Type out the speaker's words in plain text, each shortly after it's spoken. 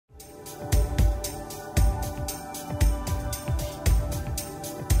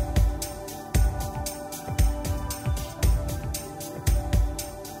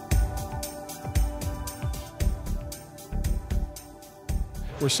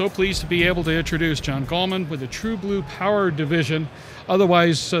We're so pleased to be able to introduce John Gallman with the True Blue Power Division,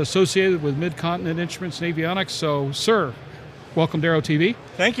 otherwise associated with Mid-Continent Instruments and Avionics. So, sir, welcome to Aero-TV.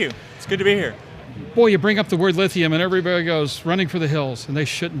 Thank you. It's good to be here. Boy, you bring up the word lithium and everybody goes running for the hills, and they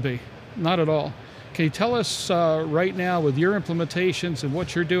shouldn't be. Not at all. Can you tell us right now with your implementations and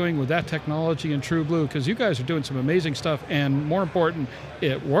what you're doing with that technology in True Blue? Because you guys are doing some amazing stuff, and more important,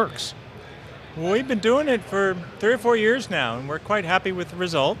 it works. Well, we've been doing it for 3 or 4 years now, and we're quite happy with the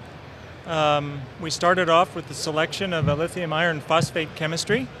result. We started off with the selection of a lithium iron phosphate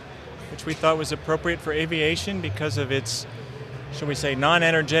chemistry, which we thought was appropriate for aviation because of its, shall we say,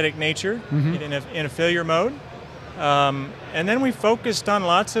 non-energetic nature in a failure mode. And then we focused on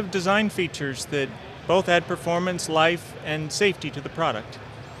lots of design features that both add performance, life, and safety to the product.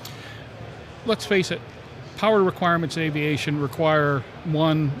 Let's face it, power requirements in aviation require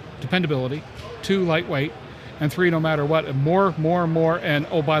 1, dependability, 2, lightweight, and 3, no matter what, and more, and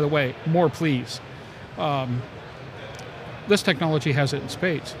oh, by the way, more please. This technology has it in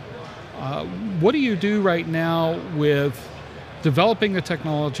spades. What do you do right now with developing the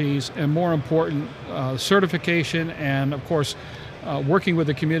technologies and, more important, certification and, of course, working with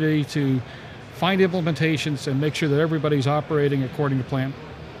the community to find implementations and make sure that everybody's operating according to plan?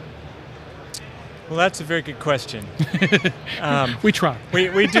 Well, that's a very good question. We try.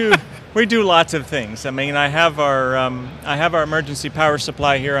 We do lots of things. I mean, I have our emergency power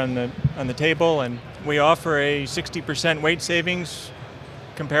supply here on the table, and we offer a 60% weight savings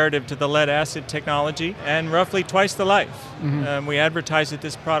comparative to the lead acid technology, and roughly twice the life. We advertise that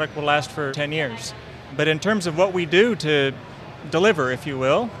this product will last for 10 years. But in terms of what we do to deliver, if you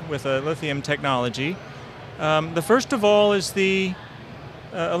will, with a lithium technology, the first of all is the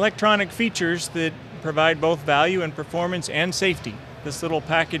electronic features that provide both value and performance and safety. This little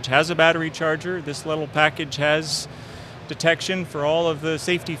package has a battery charger. This little package has detection for all of the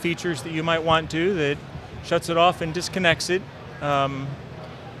safety features that you might want to, that shuts it off and disconnects it.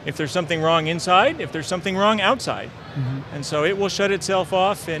 If there's something wrong inside, if there's something wrong outside. And so it will shut itself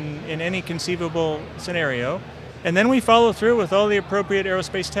off in any conceivable scenario. And then we follow through with all the appropriate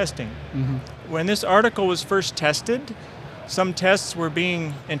aerospace testing. When this article was first tested, some tests were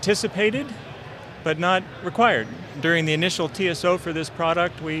being anticipated, but not required. During the initial TSO for this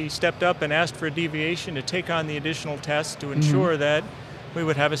product, we stepped up and asked for a deviation to take on the additional tests to ensure that we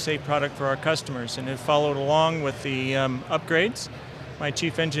would have a safe product for our customers, and have followed along with the upgrades. My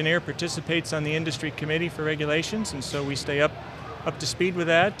chief engineer participates on the industry committee for regulations, and so we stay up to speed with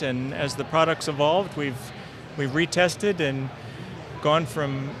that. And as the products evolved, we've retested and gone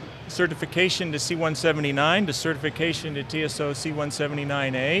from certification to C179 to certification to TSO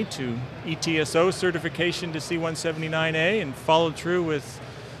C179A to ETSO certification to C179A, and followed through with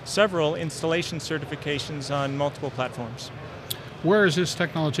several installation certifications on multiple platforms. Where is this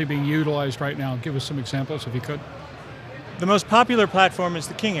technology being utilized right now? Give us some examples if you could. The most popular platform is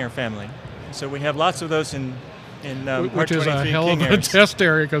the King Air family. So we have lots of those in which is a hell of a test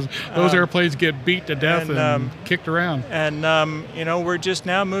area, because those airplanes get beat to death and kicked around. And you know, we're just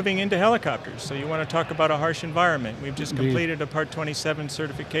now moving into helicopters. So you want to talk about a harsh environment. We've just completed a Part 27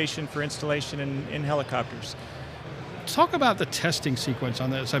 certification for installation in helicopters. Talk about the testing sequence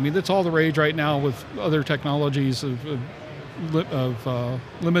on this. I mean, that's all the rage right now with other technologies of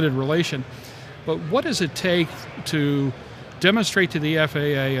limited relation. But what does it take to demonstrate to the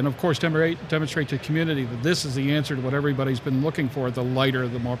FAA, and of course demonstrate to the community, that this is the answer to what everybody's been looking for: the lighter,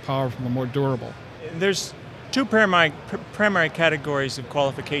 the more powerful, the more durable? There's 2 primary categories of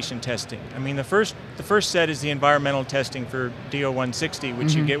qualification testing. I mean, the first set is the environmental testing for DO-160,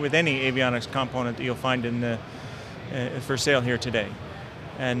 which you get with any avionics component that you'll find in the for sale here today.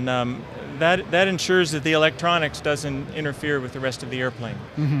 And that ensures that the electronics doesn't interfere with the rest of the airplane.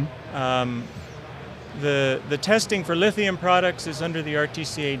 The testing for lithium products is under the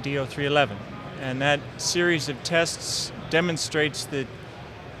RTCA DO-311, and that series of tests demonstrates that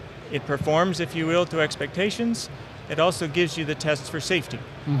it performs, if you will, to expectations. It also gives you the tests for safety.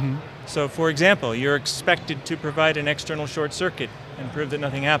 So, for example, you're expected to provide an external short circuit and prove that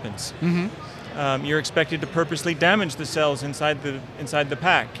nothing happens. You're expected to purposely damage the cells inside the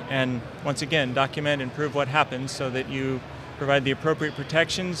pack, and once again document and prove what happens so that you provide the appropriate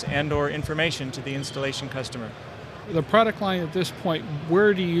protections and/or information to the installation customer. The product line at this point,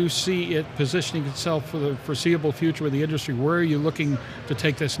 where do you see it positioning itself for the foreseeable future with the industry? Where are you looking to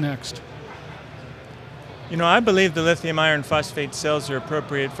take this next? You know, I believe the lithium iron phosphate cells are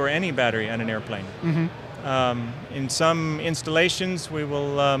appropriate for any battery on an airplane. In some installations, we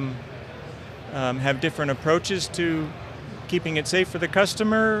will have different approaches to keeping it safe for the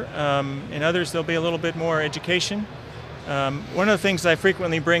customer. In others, there'll be a little bit more education. One of the things I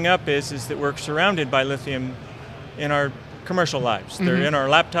frequently bring up is that we're surrounded by lithium in our commercial lives. They're in our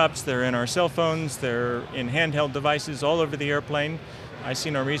laptops, they're in our cell phones, they're in handheld devices all over the airplane. I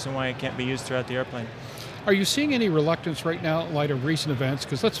see no reason why it can't be used throughout the airplane. Are you seeing any reluctance right now in light of recent events?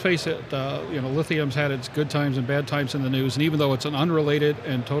 Because let's face it, lithium's had its good times and bad times in the news, and even though it's an unrelated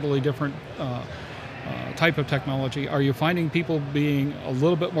and totally different type of technology, are you finding people being a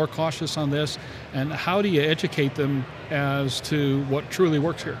little bit more cautious on this? And how do you educate them as to what truly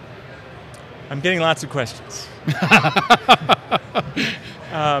works here? I'm getting lots of questions.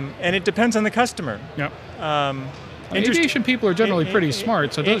 And it depends on the customer. Yep. Aviation people are generally pretty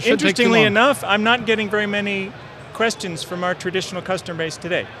smart, so it shouldn't take too long. Interestingly enough, I'm not getting very many questions from our traditional customer base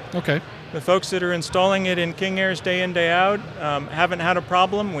today. Okay. The folks that are installing it in King Airs day in, day out haven't had a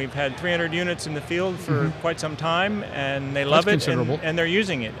problem. We've had 300 units in the field for quite some time, and they love it, and they're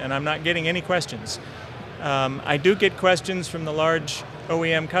using it, and I'm not getting any questions. I do get questions from the large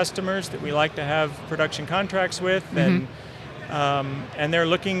OEM customers that we like to have production contracts with, and they're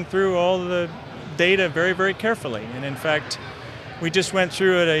looking through all the data very, very carefully. And in fact, we just went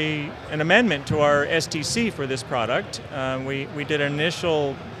through an amendment to our STC for this product. We did an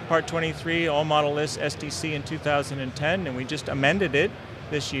initial Part 23 all model list STC in 2010, and we just amended it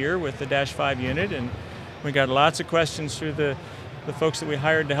this year with the Dash 5 unit, and we got lots of questions through the folks that we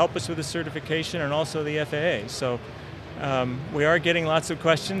hired to help us with the certification, and also the FAA. So we are getting lots of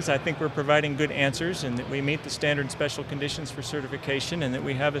questions. I think we're providing good answers, and that we meet the standard special conditions for certification, and that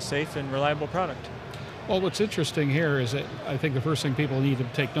we have a safe and reliable product. Well, what's interesting here is that I think the first thing people need to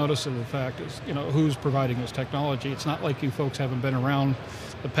take notice of the fact is, who's providing this technology. It's not like you folks haven't been around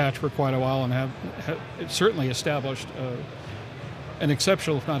the patch for quite a while and have certainly established an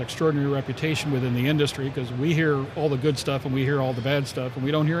exceptional, if not extraordinary, reputation within the industry, because we hear all the good stuff and we hear all the bad stuff, and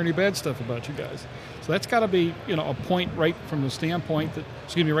we don't hear any bad stuff about you guys. So that's got to be, a point right from the standpoint that,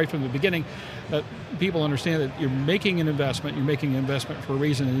 right from the beginning, that people understand that you're making an investment. You're making an investment for a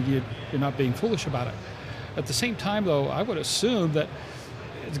reason, and you're not being foolish about it. At the same time, though, I would assume that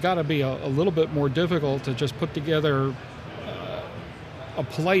it's got to be a little bit more difficult to just put together a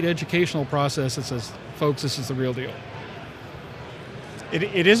polite educational process that says, folks, this is the real deal.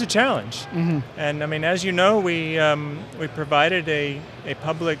 It is a challenge, and I mean, as you know, we provided a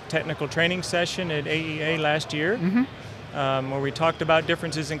public technical training session at AEA last year, where we talked about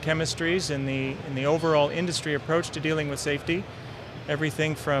differences in chemistries and the overall industry approach to dealing with safety.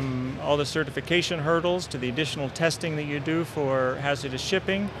 Everything from all the certification hurdles to the additional testing that you do for hazardous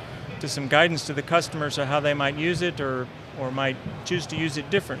shipping, to some guidance to the customers of how they might use it or might choose to use it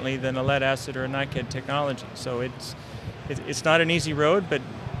differently than a lead acid or a NiCad technology. So it's not an easy road, but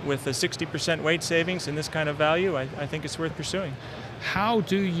with a 60% weight savings and this kind of value, I think it's worth pursuing. How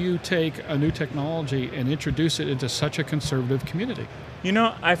do you take a new technology and introduce it into such a conservative community?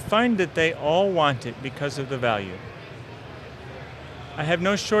 I find that they all want it because of the value. I have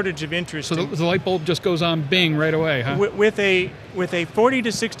no shortage of interest. So the light bulb just goes on bing right away, huh? With a 40 to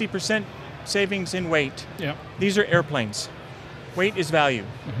 60% savings in weight, these are airplanes. Weight is value.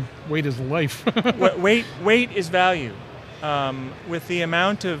 Weight is life. Weight is value. With the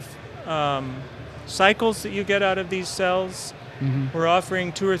amount of cycles that you get out of these cells, we're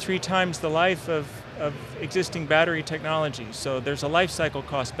offering 2 or 3 times the life of existing battery technology. So there's a life cycle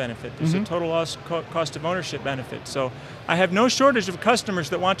cost benefit. There's a total cost of ownership benefit. So I have no shortage of customers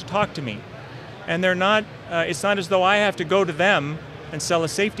that want to talk to me. And they're not, it's not as though I have to go to them and sell a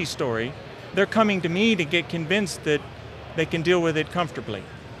safety story. They're coming to me to get convinced that they can deal with it comfortably.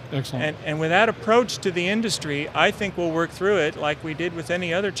 Excellent. And with that approach to the industry, I think we'll work through it like we did with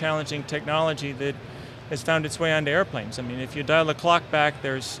any other challenging technology that has found its way onto airplanes. I mean, if you dial the clock back,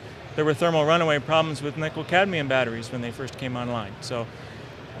 there were thermal runaway problems with nickel-cadmium batteries when they first came online. So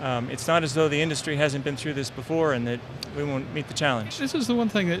it's not as though the industry hasn't been through this before and that we won't meet the challenge. This is the one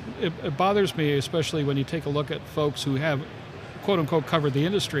thing that it bothers me, especially when you take a look at folks who have, quote-unquote, covered the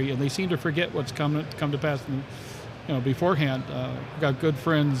industry, and they seem to forget what's come to pass beforehand. We've got good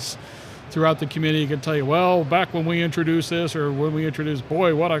friends throughout the community who can tell you, well, back when we introduced this, or when we introduced,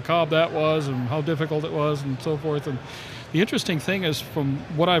 boy, what a cob that was, and how difficult it was, and so forth. And the interesting thing is, from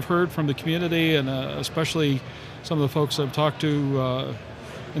what I've heard from the community, and especially some of the folks I've talked to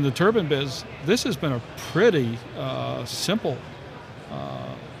in the turbine biz, this has been a pretty simple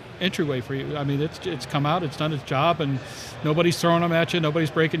entryway for you. I mean, it's come out, it's done its job, and nobody's throwing them at you,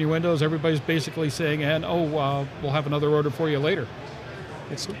 nobody's breaking your windows. Everybody's basically saying, and we'll have another order for you later.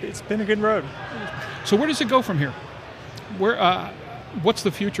 It's been a good road. So where does it go from here? What's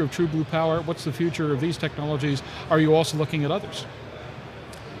the future of True Blue Power? What's the future of these technologies? Are you also looking at others?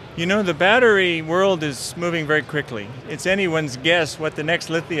 You know, the battery world is moving very quickly. It's anyone's guess what the next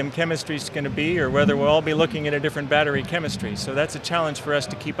lithium chemistry is going to be, or whether we'll all be looking at a different battery chemistry. So that's a challenge for us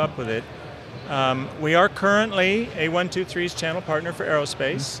to keep up with it. We are currently a 123's channel partner for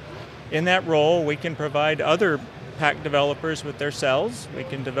aerospace. In that role, we can provide other pack developers with their cells. We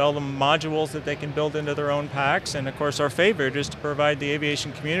can develop them modules that they can build into their own packs. And of course, our favorite is to provide the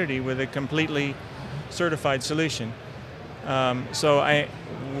aviation community with a completely certified solution.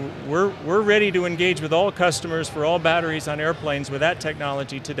 We're ready to engage with all customers for all batteries on airplanes with that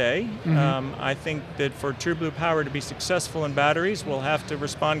technology today. I think that for True Blue Power to be successful in batteries, we'll have to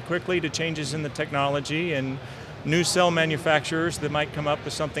respond quickly to changes in the technology and new cell manufacturers that might come up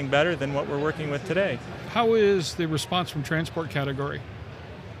with something better than what we're working with today. How is the response from transport category?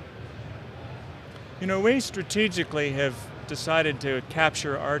 You know, we strategically have decided to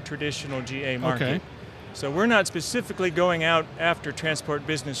capture our traditional GA market. Okay. So we're not specifically going out after transport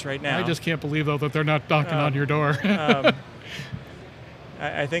business right now. I just can't believe, though, that they're not knocking on your door.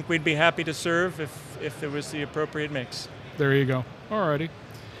 I think we'd be happy to serve if there was the appropriate mix. There you go. All righty.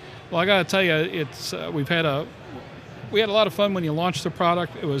 Well, I got to tell you, it's we had a lot of fun when you launched the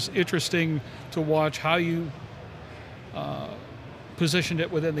product. It was interesting to watch how you positioned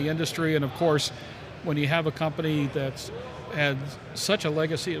it within the industry, and of course, when you have a company that's had such a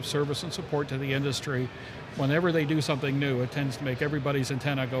legacy of service and support to the industry, whenever they do something new, it tends to make everybody's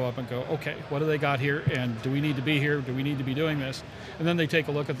antenna go up and go, okay, what do they got here, and do we need to be here, do we need to be doing this? And then they take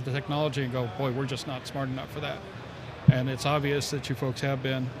a look at the technology and go, boy, we're just not smart enough for that. And it's obvious that you folks have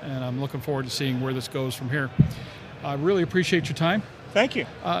been, and I'm looking forward to seeing where this goes from here. I really appreciate your time. Thank you.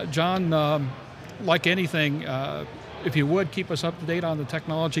 John, like anything, if you would keep us up to date on the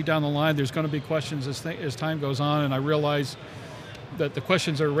technology down the line. There's going to be questions as time goes on, and I realize that the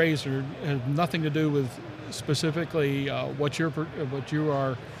questions that are raised have nothing to do with specifically what you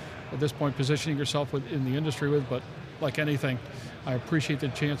are at this point positioning yourself in the industry with, but like anything, I appreciate the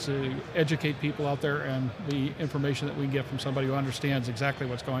chance to educate people out there and the information that we get from somebody who understands exactly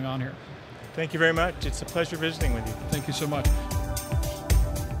what's going on here. Thank you very much. It's a pleasure visiting with you. Thank you so much.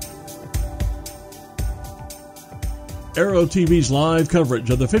 Aero-TV's live coverage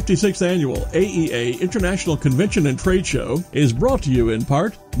of the 56th Annual AEA International Convention and Trade Show is brought to you in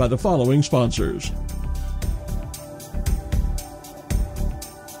part by the following sponsors.